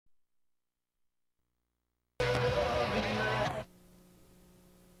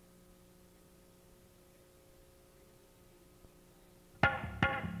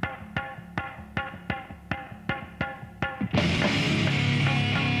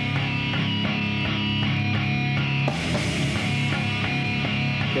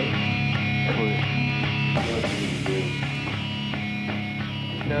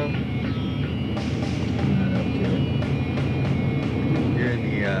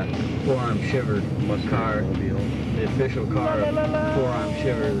Forearm Shiver car, the official car of Forearm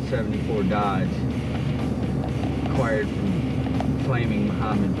Shiver, the 74 Dodge, acquired from Flaming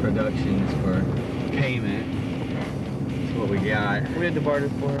Muhammad Productions for payment. That's what we got. We had to barter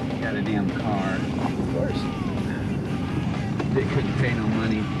for it. Got a damn car. Of course. They couldn't pay no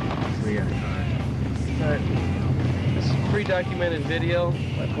money, so we got a car. Alright. This is pre-documented video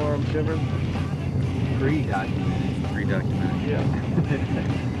by Forearm Shiver. Pre-documented. Pre-documented. Yeah.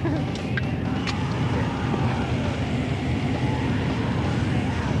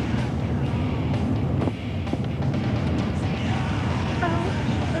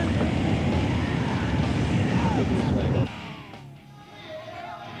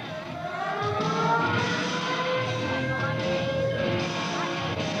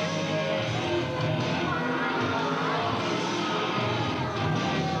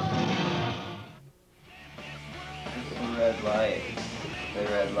 Red light, the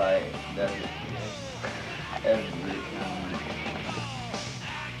red light, that's every time.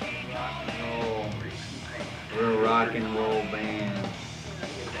 Rock and roll. We're a rock and roll band.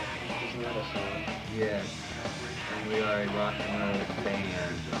 Isn't that a song? Yes. And we are a rock and roll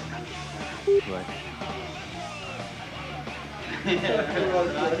band. What?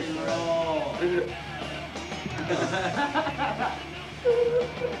 Rock and roll.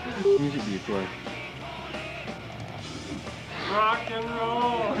 Music do you play? Rock and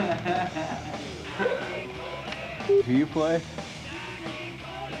roll! Do you play?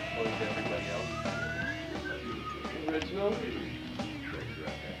 What is everybody else? Original?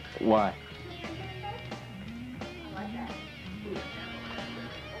 Why?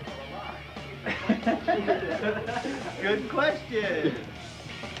 Good question.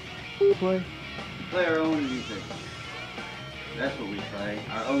 You play? We play our own music. That's what we play,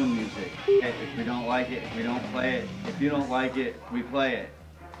 our own music. If we don't like it, we don't play it. If you don't like it, we play it.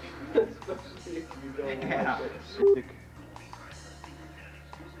 Especially if you don't Yeah. watch it. Sick.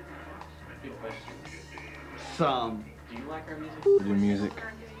 Good question. Some. Do you like our music? Your music.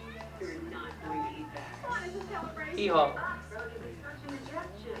 Hee-haw.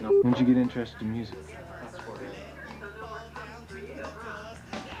 No. When did you get interested in music? That's for it.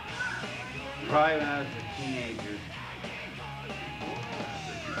 Probably when I was a teenager.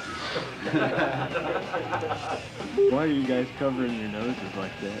 Why are you guys covering your noses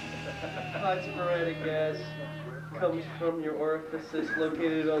like that? Hot sporadic gas comes from your orifices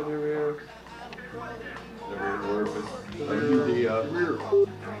located on the rear. The rear orifice. The rear. Rear.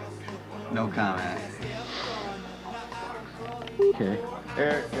 No comment. Okay.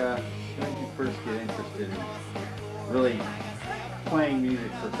 Eric, when did you first get interested in really playing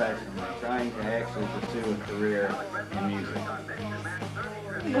music professionally, trying to actually pursue a career in music?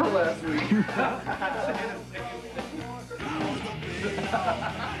 No, last week.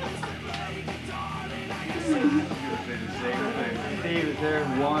 Steve, is there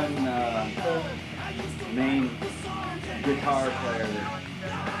one main guitar player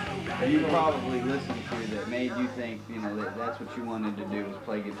that you probably listened to that made you think, you know, that's what you wanted to do was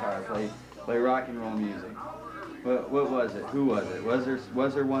play guitar, play rock and roll music? What was it? Who was it? Was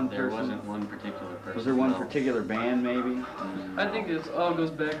there one person? There wasn't one particular person. Was there one no. particular band maybe? I think this all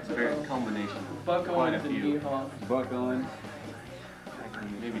goes back to Very combination. Buck Quite a Owens and few. Hee-haw. Buck Owens?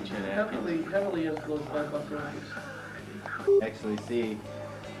 Maybe Chet Atkins. Heavily influenced by Buck Owens. Actually see,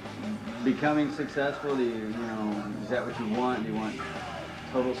 becoming successful, do you know, is that what you want? Do you want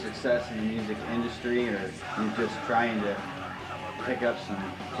total success in the music industry, or are you just trying to pick up some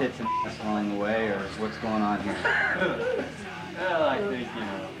tits and ass along the way, or what's going on here? Well, I think, you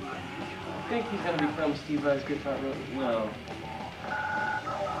know, I think he's going to become Steve Vai's guitar road. well,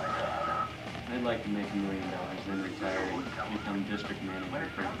 I'd like to make $1 million, then retire and become district manager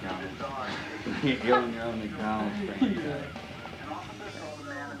for McDonald's. You own your own McDonald's thing.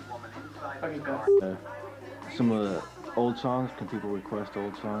 Some of the old songs, can people request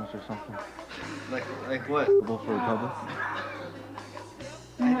old songs or something? Like what? For Republic?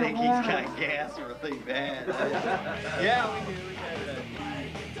 I think he's got gas really bad. Yeah, we do. We got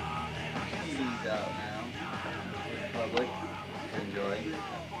CDs out now. Public. Enjoy.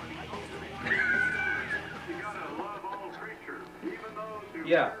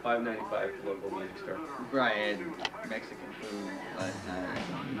 Yeah, $5.95 local music store. Right, and Mexican food last night.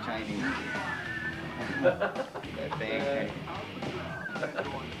 Chinese. That thing.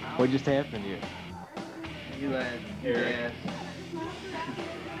 What just happened here? You had gas.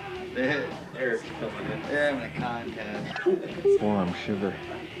 They're Eric's coming in. having a contest. Forearm Shiver.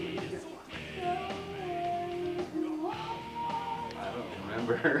 I don't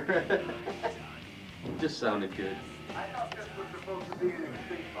remember. Just sounded good.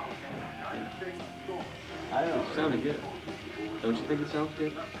 I don't know. It sounded good. Don't you think it sounds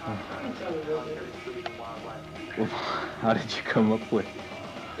good? Well, how did you come up with?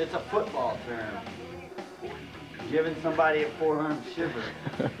 It's a football term. Giving somebody a forearm shiver.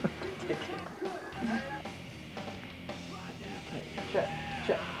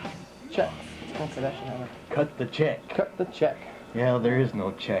 Check. Okay, that should have it. Cut the check. Cut the check. Yeah, there is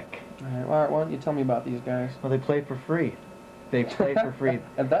no check. All right, why don't you tell me about these guys? Well, they play for free. They play for free.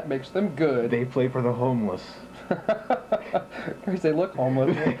 And that makes them good. They play for the homeless. Because they look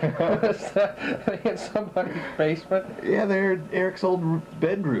homeless. They in somebody's basement. Yeah, they're in Eric's old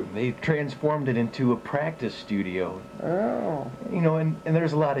bedroom. They transformed it into a practice studio. Oh. You know, and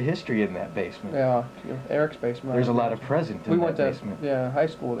there's a lot of history in that basement. Yeah, Eric's basement. There's a lot of present in we that went to basement. high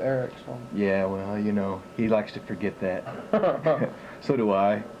school with Eric. So. Yeah, well, you know, he likes to forget that. So do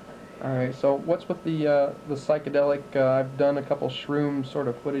I. All right, so what's with the psychedelic? I've done a couple shroom sort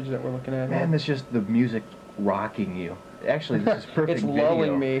of footage that we're looking at. Man, it's just the music rocking you. Actually, this is perfect It's video.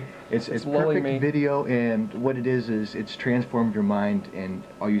 lulling me. It's lulling perfect me. video, and what it is it's transformed your mind, and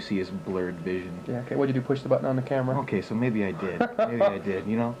all you see is blurred vision. Yeah, okay, what'd you do, push the button on the camera? Okay, so maybe I did. Maybe I did,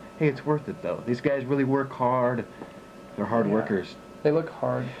 you know? Hey, it's worth it, though. These guys really work hard. They're hard workers. They look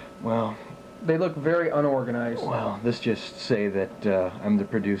hard. Well... They look very unorganized. Well, let's just say that I'm the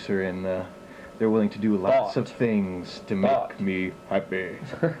producer, and they're willing to do lots of things to make me happy.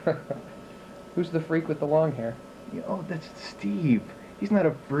 Who's the freak with the long hair? Oh, that's Steve. He's not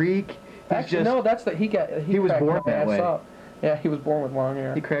a freak. He's Actually, just, no, that's the he was cracked born my that ass way. up. Yeah, he was born with long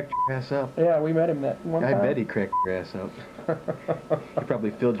hair. He cracked your ass up. Yeah, we met him that one I time. bet he cracked your ass up. He probably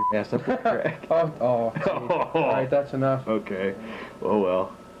filled your ass up with crack. Oh. All right, that's enough. Okay.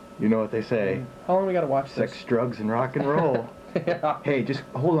 Well. You know what they say. How long we got to watch this? Sex, drugs, and rock and roll. Yeah. Hey, just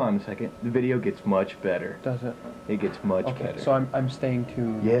hold on a second. The video gets much better. Does it? It gets much Okay, better. so I'm staying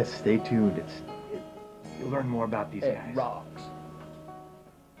tuned. Yes, stay tuned. You'll learn more about these It guys. rocks.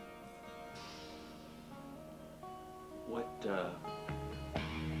 What,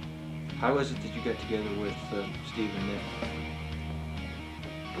 how was it that you got together with Steve and Nick?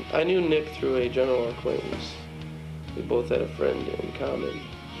 I knew Nick through a general acquaintance. We both had a friend in common.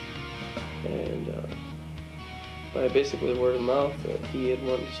 And by basically word of mouth, he had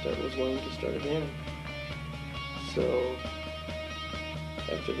was wanting to start a band. So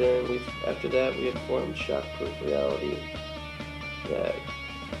after that we had formed Shockproof Reality that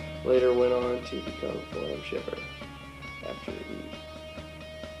later went on to become Forearm Shiver after the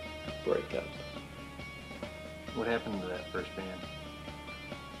breakup. What happened to that first band?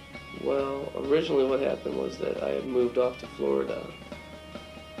 Well, originally what happened was that I had moved off to Florida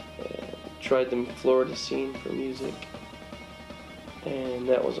and tried the Florida scene for music, and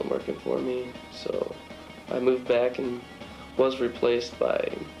that wasn't working for me, so I moved back and was replaced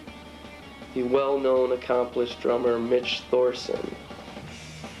by the well-known accomplished drummer Mitch Thorson,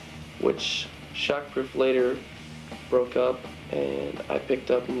 which Shockproof later broke up, and I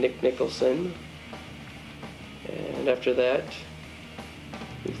picked up Nick Nicholson, and after that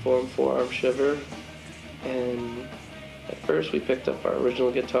we formed Forearm Shiver, and at first we picked up our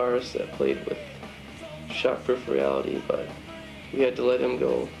original guitarist that played with Shockproof Reality, but we had to let him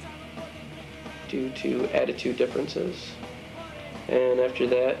go due to attitude differences. And after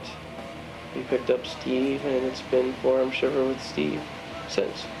that, we picked up Steve, and it's been Forearm Shiver with Steve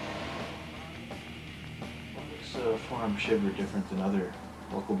since. What's Forearm Shiver different than other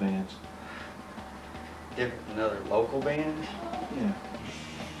local bands? Different than other local bands? Yeah.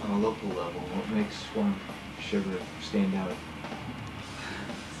 On a local level, what makes Forearm Shiver stand out?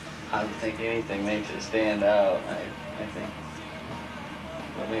 I don't think anything makes it stand out. I think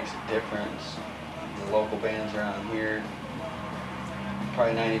what makes a difference, the local bands around here,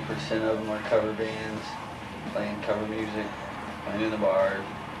 probably 90% of them are cover bands, playing cover music, playing in the bar,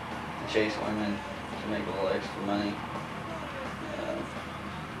 to chase women, to make a little extra money.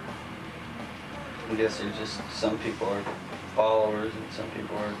 I guess there's just some people are followers and some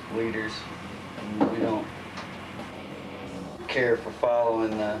people are leaders. And we don't care for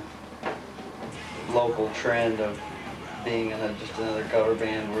following the local trend of being just another cover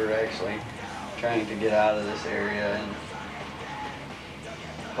band. We're actually trying to get out of this area, and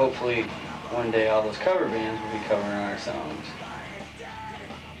hopefully one day all those cover bands will be covering our songs.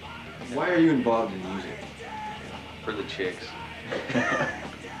 Why are you involved in music? For the chicks.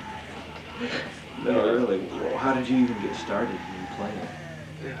 No, really. Well, how did you even get started in playing?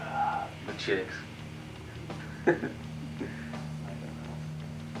 The chicks.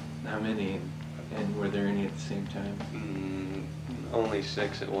 How many? And were there any at the same time? Only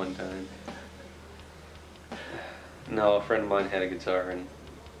 6 at one time. No, a friend of mine had a guitar, and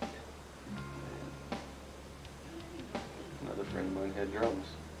friend of mine had drums.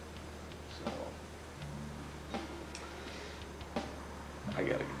 So I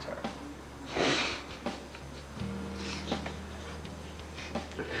got a guitar.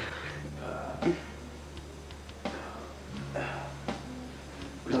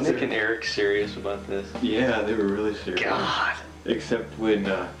 Was Nick and Eric serious about this? Yeah, they were really serious. God! Except when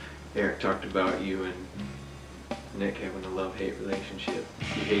Eric talked about you and Nick having a love-hate relationship.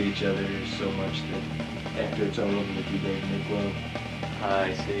 You hate each other so much that after it's all over with you guys make love.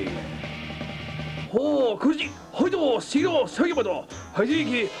 I see. ほう、くじ、ほいど、しろ、しょいばど、はじ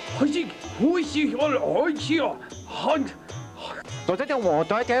き、はじき、おいしい、おいしいよ、はん。そしても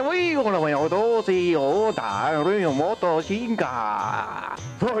大体ウィーゴのよどしをだるよもとしんか。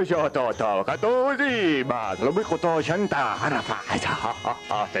ふしょととかどしまロビコとシャンタハラファイザ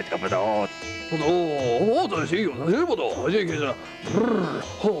ーてかぶど。おお、だしよ、だしばど、はじきだ。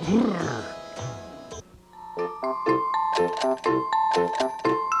ほう、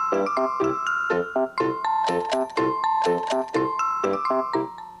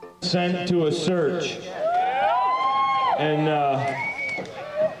Sent to a search, and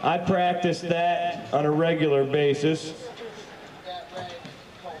I practice that on a regular basis,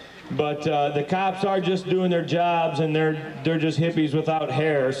 but the cops are just doing their jobs, and they're just hippies without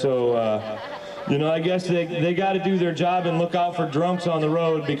hair, so you know, I guess they got to do their job and look out for drunks on the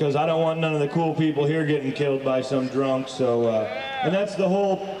road, because I don't want none of the cool people here getting killed by some drunks. So and that's the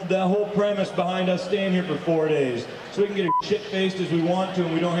whole premise behind us staying here for 4 days, so we can get as shit-faced as we want to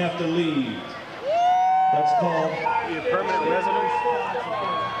and we don't have to leave. That's called your permanent residence.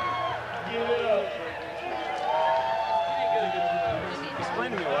 Give it up.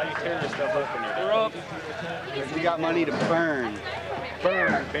 Explain to me why you tear this stuff up in here. They're up. Because we got money to burn.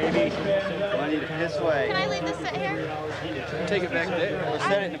 Burn, baby. Money to piss away. Can I leave this set here? Take it back there. Or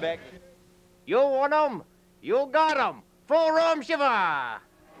set it in the back. You want 'em? You got 'em. Forearm Shiver.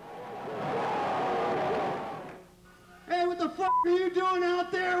 Hey, what the fuck are you doing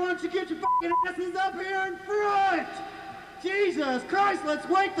out there? Why don't you get your fucking asses up here in front? Jesus Christ, let's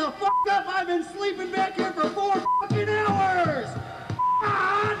wake the fuck up. I've been sleeping back here for 4 fucking hours.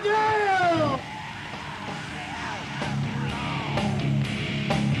 Ah, damn!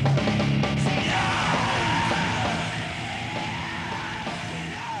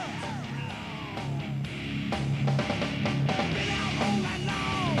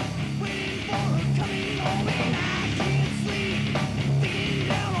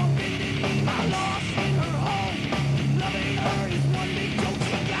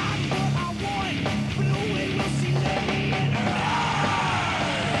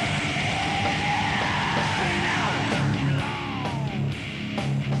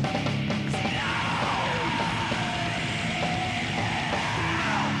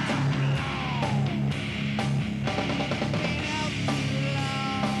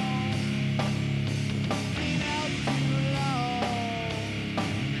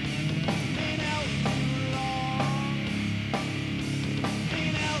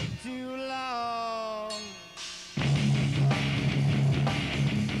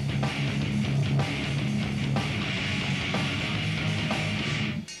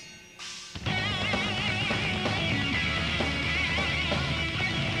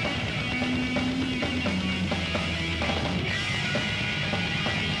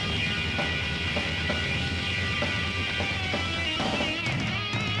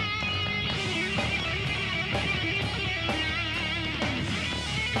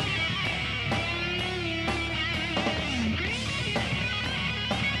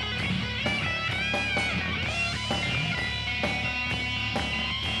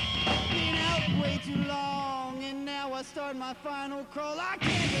 My final crawl, I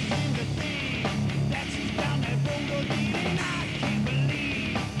can't begin to think that she's down that road again, and I can't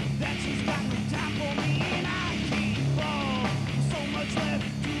believe that she's got no time for me, and I keep on so much left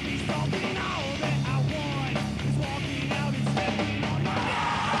to be strong, and all that I want is walking out and stepping on my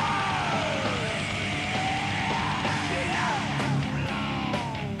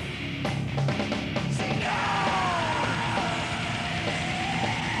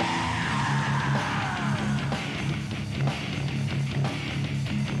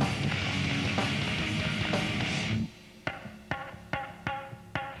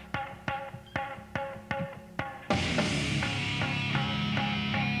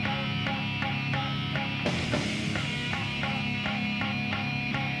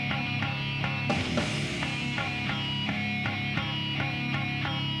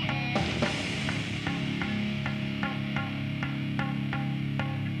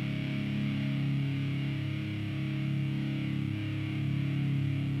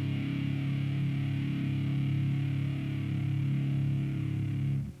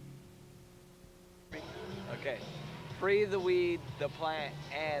Okay. Free the weed, the plant,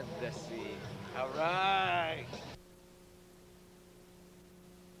 and the seed. All right.